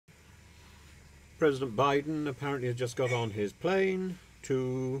President Biden apparently has just got on his plane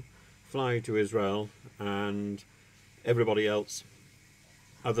to fly to Israel, and everybody else,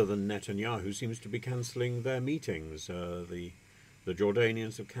 other than Netanyahu, seems to be cancelling their meetings. The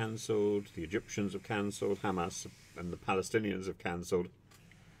Jordanians have cancelled, the Egyptians have cancelled, Hamas and the Palestinians have cancelled.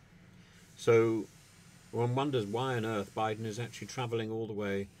 So one wonders why on earth Biden is actually travelling all the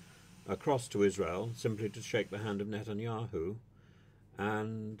way across to Israel simply to shake the hand of Netanyahu,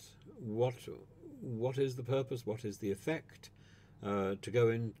 and what is the purpose, what is the effect? To go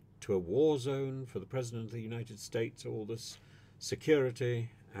into a war zone for the President of the United States, all this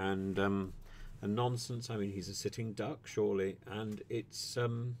security and nonsense. I mean, he's a sitting duck, surely, and it's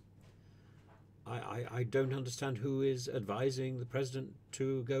I don't understand who is advising the President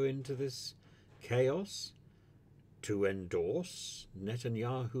to go into this chaos, to endorse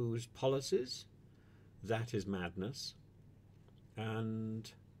Netanyahu's policies. That is madness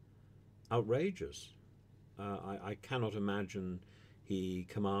and outrageous. I cannot imagine he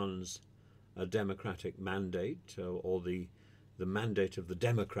commands a democratic mandate or the mandate of the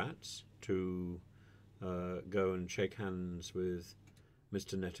Democrats to go and shake hands with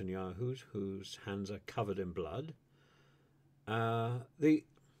Mr. Netanyahu, whose hands are covered in blood. And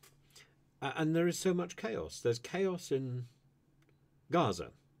there is so much chaos. There's chaos in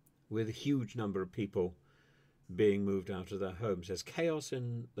Gaza, with a huge number of people being moved out of their homes. There's chaos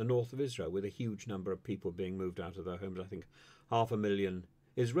in the north of Israel, with a huge number of people being moved out of their homes. I think 500,000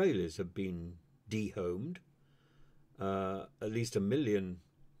 Israelis have been dehomed. At least 1 million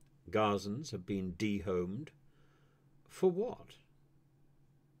Gazans have been dehomed. For what?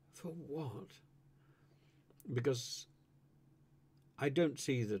 For what? Because I don't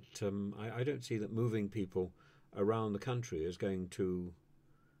see that I don't see that moving people around the country is going to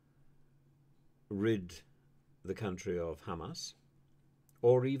rid the country of Hamas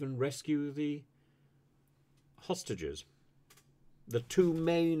or even rescue the hostages. The two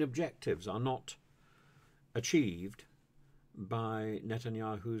main objectives are not achieved by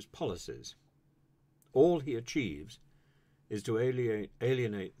Netanyahu's policies. All he achieves is to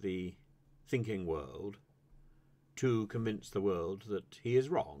alienate the thinking world, to convince the world that he is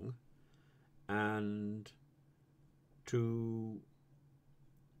wrong, and to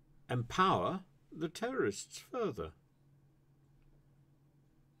empower the terrorists further.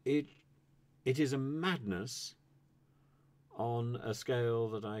 It is a madness on a scale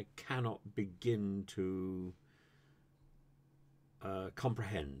that I cannot begin to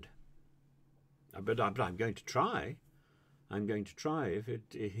comprehend. But I'm going to try. I'm going to try.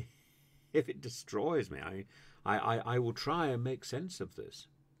 If it destroys me, I will try and make sense of this.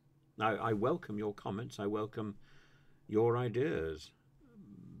 I welcome your comments. I welcome your ideas.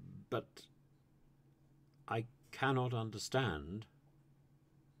 But I cannot understand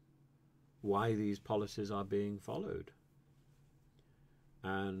why these policies are being followed,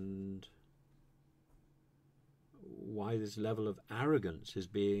 and why this level of arrogance is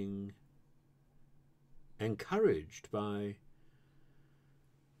being encouraged by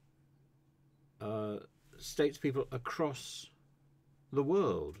statespeople across the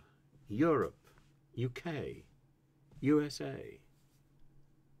world, Europe, UK, USA,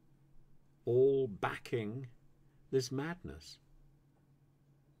 all backing this madness.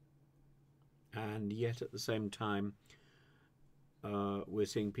 And yet at the same time, we're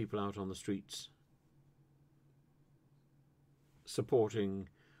seeing people out on the streets supporting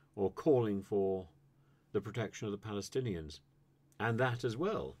or calling for the protection of the Palestinians. And that as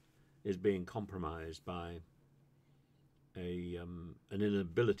well is being compromised by an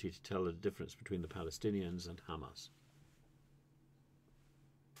inability to tell the difference between the Palestinians and Hamas.